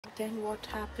Then what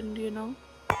happened, you know?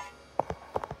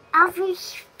 I was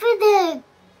spinning.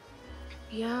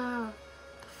 Yeah,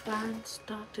 the fan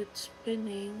started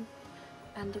spinning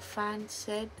and the fan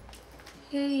said,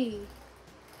 "Hey,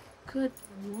 good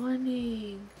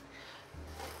morning."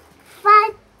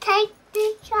 Fan, take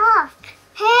this off.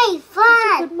 Hey, Say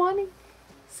fan. good morning.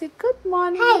 Say good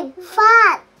morning. Hey,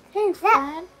 fan. Hey,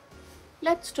 fan.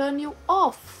 Let's turn you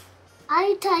off.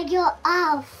 I turn you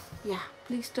off. Yeah,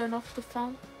 please turn off the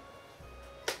fan.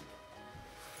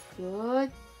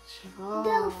 Good job.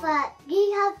 No, fan. You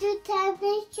have to turn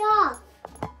this off.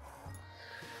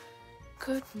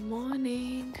 Good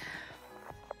morning.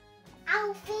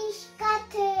 I'll be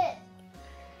scattered.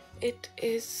 It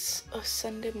is a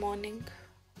Sunday morning.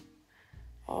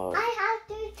 और I have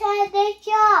to turn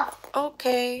this off.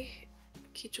 Okay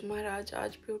Kichu महाराज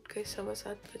आज भी उठ गए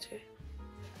 7:15 बजे।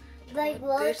 Like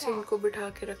देर से what? इनको बिठा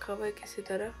के रखा हुआ है किसी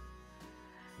तरह,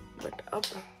 बट अब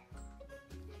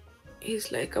he's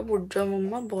like अब उठ जाओ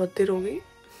मम्मा, बहुत देर हो गई।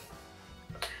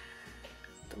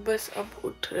 तो बस अब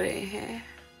उठ रहे हैं।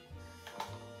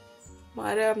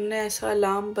 हमारे हमने ऐसा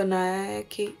अलार्म बनाया है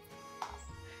कि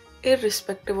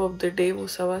irrespective of the day वो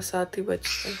 7:15 ही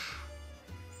बजते हैं।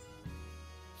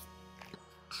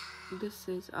 This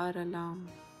is our alarm.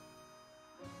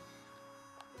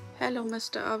 Hello,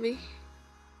 Mr. Avi.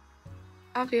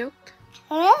 Avyuktha.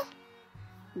 Huh?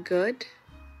 Good.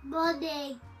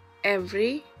 Morning.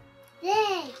 Every.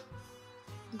 Day.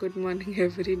 Good morning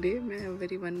every day. मैं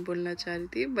everyone बोलना चाह रही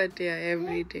थी, but yeah,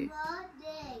 every day.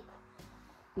 Morning.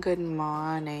 Good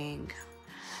morning.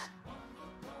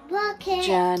 Bucket.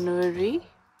 January,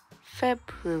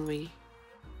 February.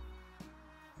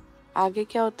 आगे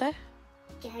क्या होता है?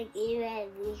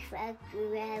 January,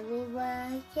 February,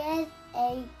 March,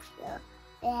 April,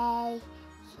 May,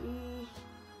 June,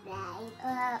 July,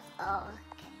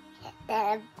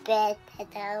 September,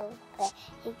 October,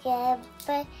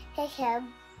 November, December,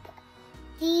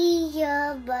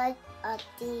 months of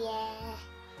the year.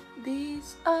 These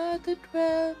are the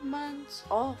 12 months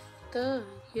of the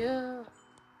year.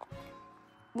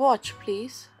 Watch,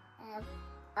 please.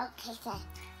 Okay, then.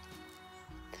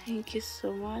 Thank you so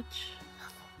much.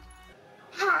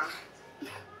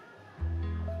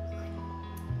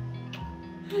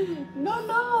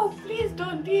 No, please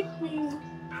don't eat me. No.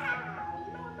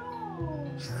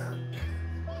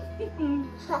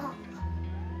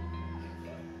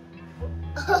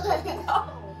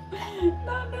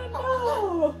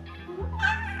 No.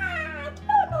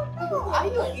 Are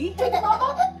you eating, Mama?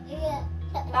 Yeah.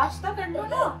 नाश्ता कर लो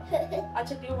ना।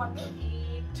 अच्छा, do you want to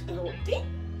eat roti?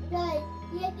 No,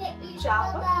 you can eat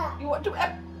Chawal? Mama. You want to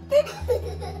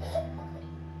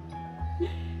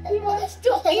He wants to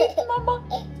eat Mama.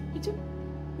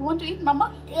 You want to eat Mama?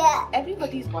 Yeah.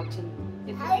 Everybody's watching.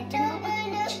 Is he eating Mama?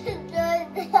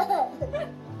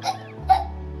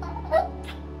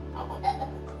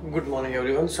 Good morning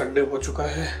everyone. Sunday हो चुका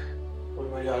है और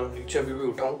मैं जा रहा हूँ नीचे। अभी भी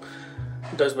उठा हूँ,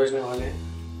 10 बजने वाले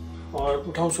हैं और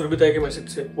उठा हूँ सुरभिता के मैसेज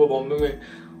से। वो बॉम्बे में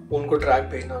उनको ट्रैक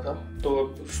भेजना था तो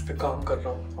उस पर काम कर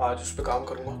रहा हूँ। आज उस पर काम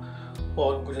करूँगा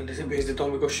और उनको जल्दी से भेज देता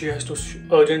हूँ, because she has to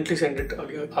urgently send it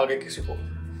आगे किसी को।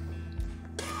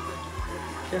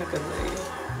 क्या कर रही है?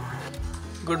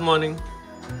 Good morning.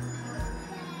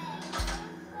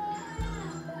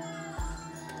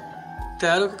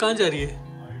 तैयार होकर कहाँ जा रही है?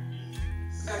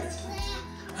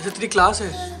 अच्छा, तेरी क्लास है।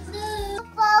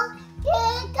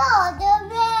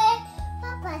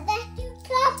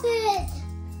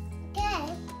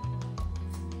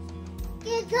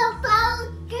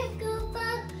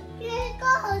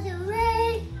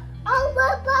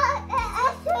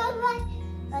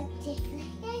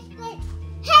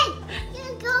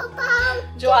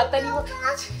 जो आता नहीं वो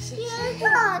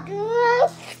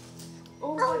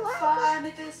Oh, what fun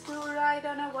it is to ride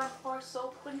on a one-horse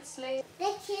open sleigh.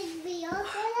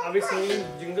 Are we singing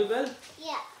Jingle Bell?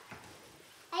 Yeah.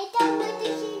 I don't know the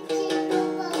jingle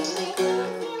bells.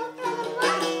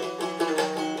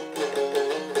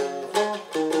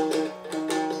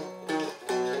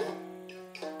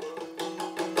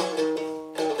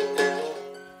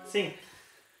 Sing.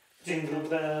 Jingle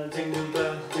bell, jingle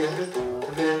bell, jingle all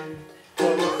the way.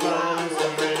 All the fun is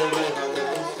on the way.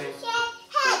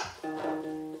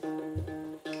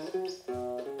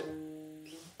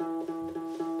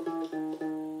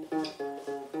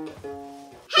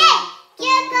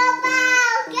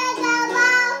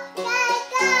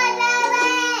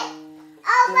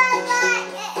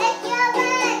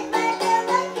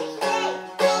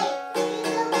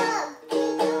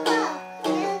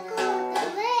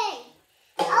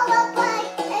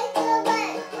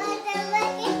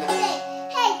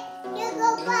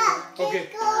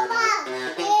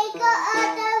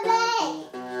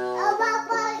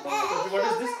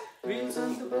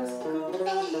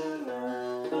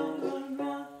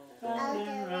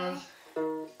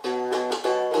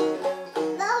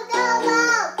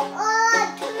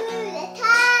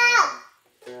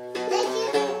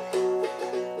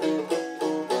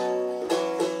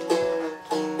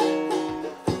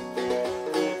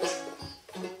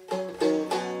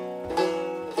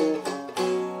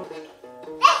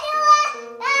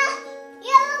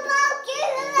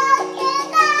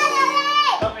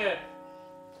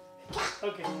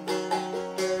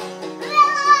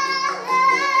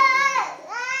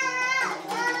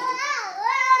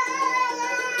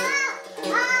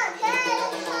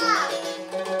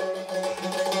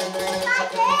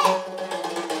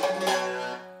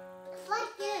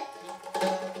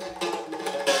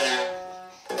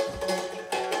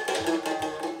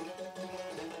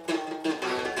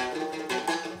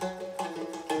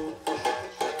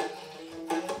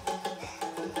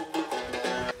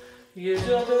 ये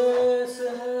जो देश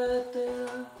है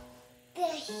तेरा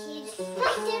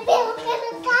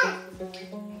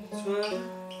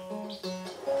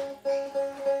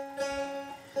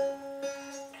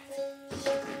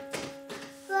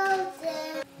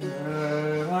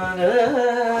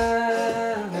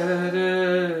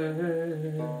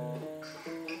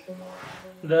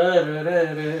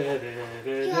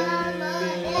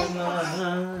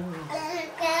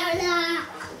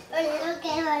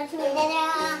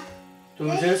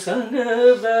तुझे संग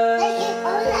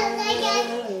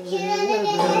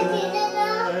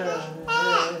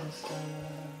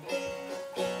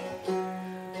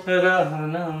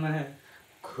रहना मैं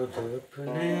खुद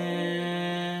अपने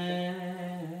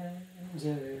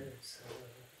जैसा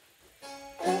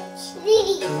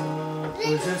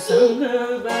तुझे संग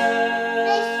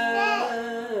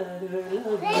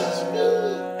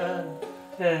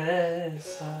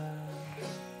ऐसा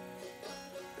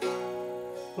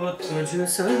वो तुझे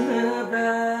संग रहना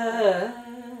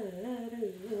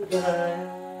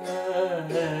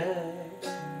मैं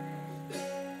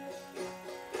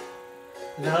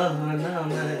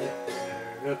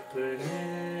अपने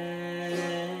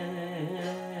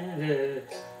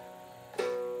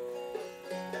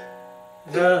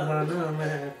रहना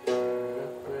मैं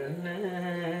अपने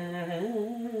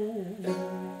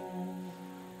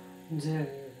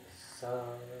जैसा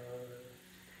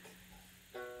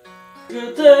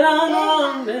तेरा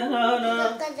नाम मेरा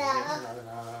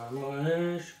नाम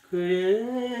इश्क ये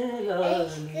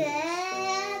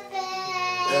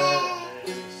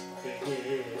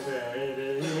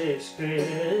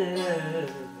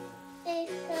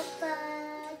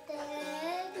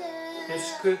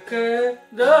इश्क के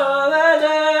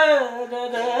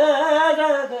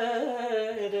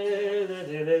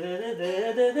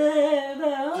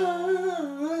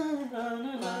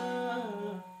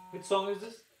Which song is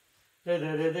this?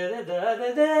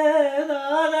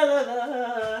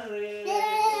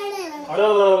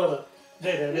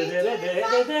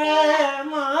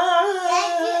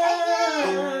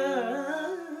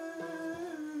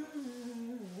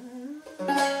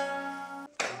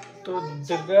 तो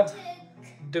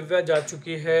दिव्या जा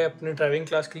चुकी है अपने ड्राइविंग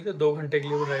क्लास के लिए। 2 घंटे के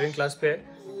लिए वो ड्राइविंग क्लास पे है।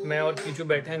 मैं और कीचू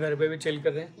बैठे हैं घर पे भी चिल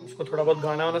कर रहे हैं। उसको थोड़ा बहुत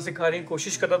गाना वाना सिखा रही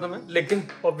कोशिश कर रहा था मैं, लेकिन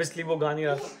ऑब्वियसली वो गा नहीं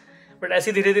रहा था। बट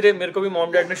ऐसे धीरे धीरे मेरे को भी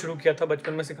मॉम डैड ने शुरू किया था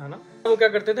बचपन में सिखाना। वो क्या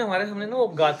करते थे हमारे सामने ना, वो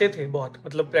गाते थे बहुत,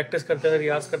 मतलब प्रैक्टिस करते थे,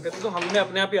 रियाज करते थे, तो हमने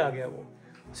अपने आप ही आ गया वो।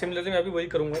 सिमिलरली मैं भी वही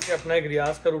करूँगा कि अपना एक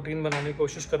रियाज का रूटीन बनाने की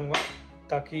कोशिश करूँगा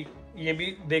ताकि ये भी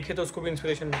देखे तो उसको भी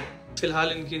इंस्पिरेशन मिले।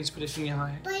 फिलहाल इनकी इंस्पिरेशन यहाँ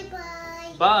है।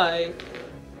 बाय।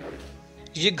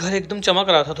 ये घर एकदम चमक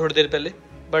रहा था थोड़ी देर पहले,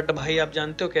 बट भाई आप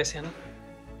जानते हो कैसे है ना,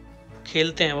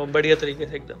 खेलते हैं वो बढ़िया तरीके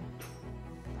से एकदम।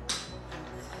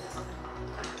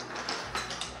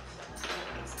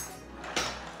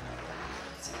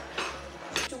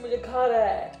 मुझे खा रहा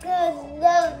है।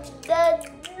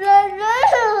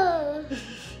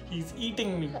 He's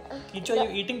eating me. Keechoo, are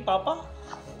you eating Papa?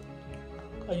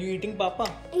 Are you eating Papa?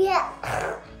 Yeah.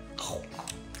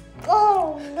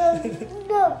 Oh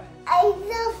no. I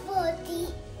love roti.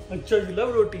 अच्छा, you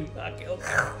love roti. Okay,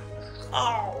 okay.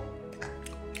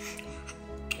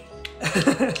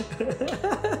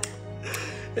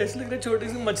 ऐसे लग रहा है छोटी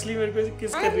सी मछली मेरे को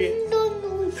किस कर रही है।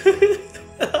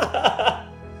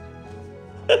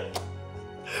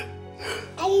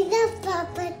 I love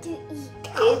Papa to eat.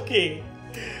 Okay.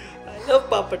 I love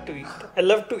Papa to eat. I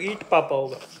love to eat Papa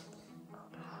होगा।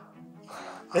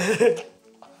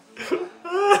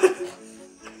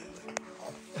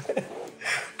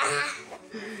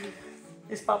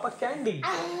 Is Papa candy?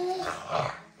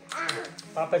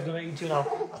 Papa is gonna eat you now.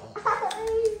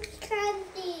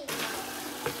 Candy.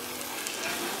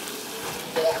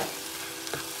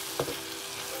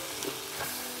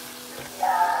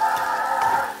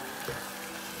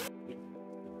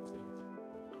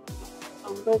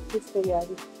 अमृत की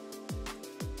तैयारी।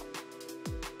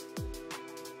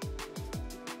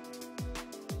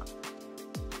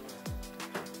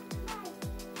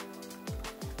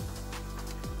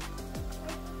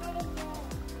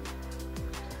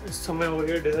 इस समय हो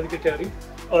गई डिनर की तैयारी।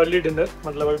 अर्ली डिनर,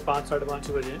 मतलब अभी 5 साढ़े 5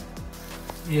 बजे हैं।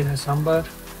 ये है सांभर,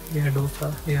 ये है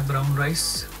डोसा, ये है ब्राउन राइस।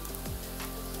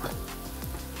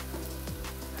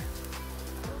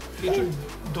 ये जो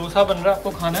डोसा बन रहा है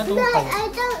आपको खाना है तो खाओ। I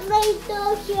don't like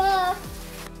dosa.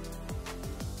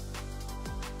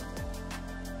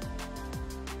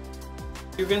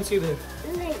 You can see there.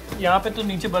 नहीं, यहाँ पे तो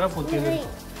नीचे बर्फ होती है। नहीं.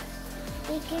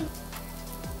 लेकिन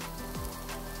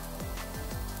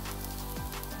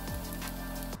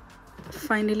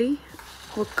फाइनली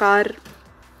वो कार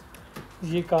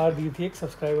ये कार दी थी एक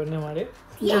सब्सक्राइबर ने हमारे,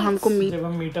 जो हमको मीट, जब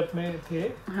हम मीटअप में थे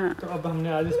हाँ, तो अब हमने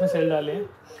आज इसमें सेल डाले हैं।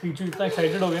 कीचू इतना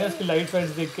एक्साइटेड हो गया ना इसकी लाइट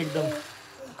वाइट्स देख के एकदम।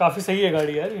 काफी सही है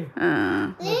गाड़ी यार ये।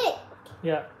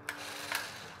 या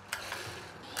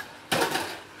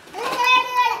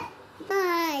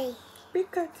Bye.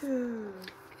 Pikachu.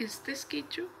 Is this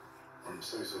Keechoo? I'm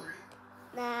so sorry.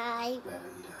 Bye.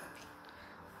 Never you down.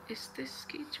 Is this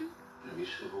Keechoo? We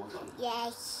should have all done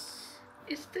Yes.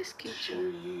 Is this to show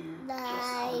Keechoo? you Bye.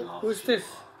 just how life who's this?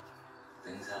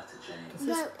 things have to change.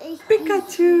 No, it's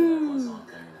Pikachu. Ones aren't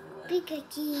going anywhere.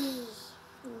 Pikachu.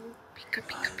 Pika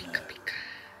pika pika pika.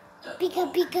 Pika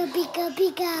pika pika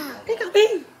pika. Pika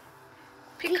pig.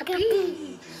 Pika Pika pig. Need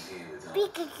you here with us.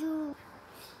 Pikachu.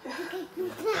 Pikachu.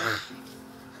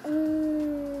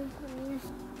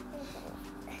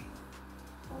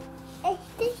 Is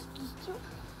this Keechoo?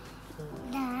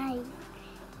 Nine.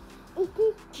 Is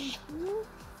this Keechoo?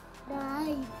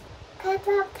 Nine.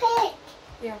 Peppa Pig.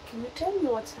 Yeah, can you tell me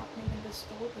what's happening in the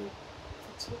story?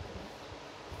 It's okay.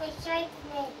 What's right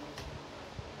me?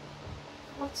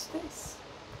 What's this?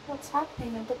 What's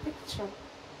happening in the picture?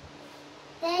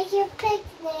 There's your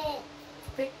picnic.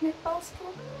 Picnic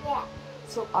basket? Yeah.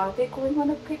 So are they going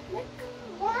on a picnic?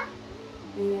 Yeah.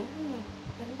 Yeah.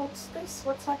 And what's this?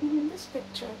 What's happening in this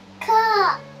picture?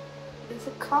 Car. There's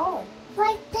a car.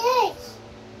 Like this.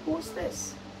 Who's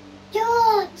this?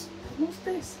 George. And who's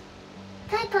this?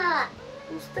 Peppa.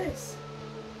 Who's this?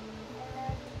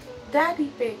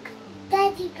 Daddy Pig.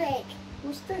 Daddy Pig.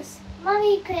 Who's this?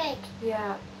 Mommy Pig.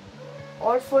 Yeah.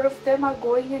 All four of them are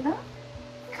going in a...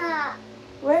 Car.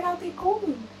 Where are they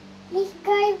going? He's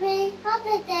going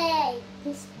holiday.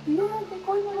 Yeah, they're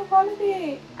going on a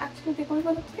holiday. Actually, they're going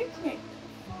on a picnic.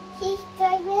 He's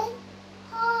going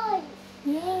home.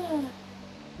 Yeah.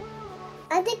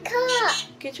 And the car.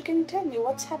 Keechoo, can you tell me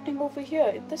what's happening over here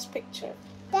in this picture?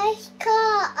 There's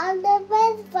car on the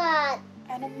red van.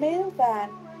 And a mail van.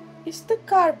 Is the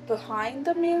car behind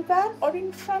the mail van or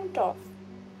in front of?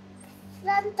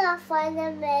 Front of on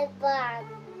the red van.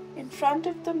 In front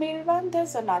of the mail van,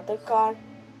 there's another car.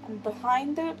 And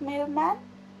behind the mailman,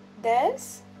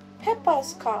 there's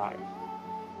Peppa's car.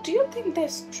 Do you think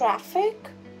there's traffic?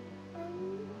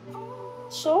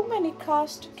 So many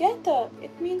cars together.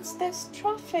 It means there's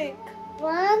traffic.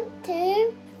 1,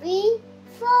 2, 3,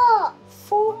 4.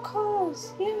 4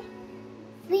 cars, yeah.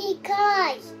 3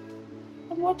 cars.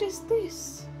 And what is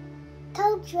this?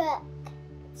 Tow truck.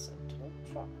 It's a tow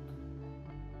truck.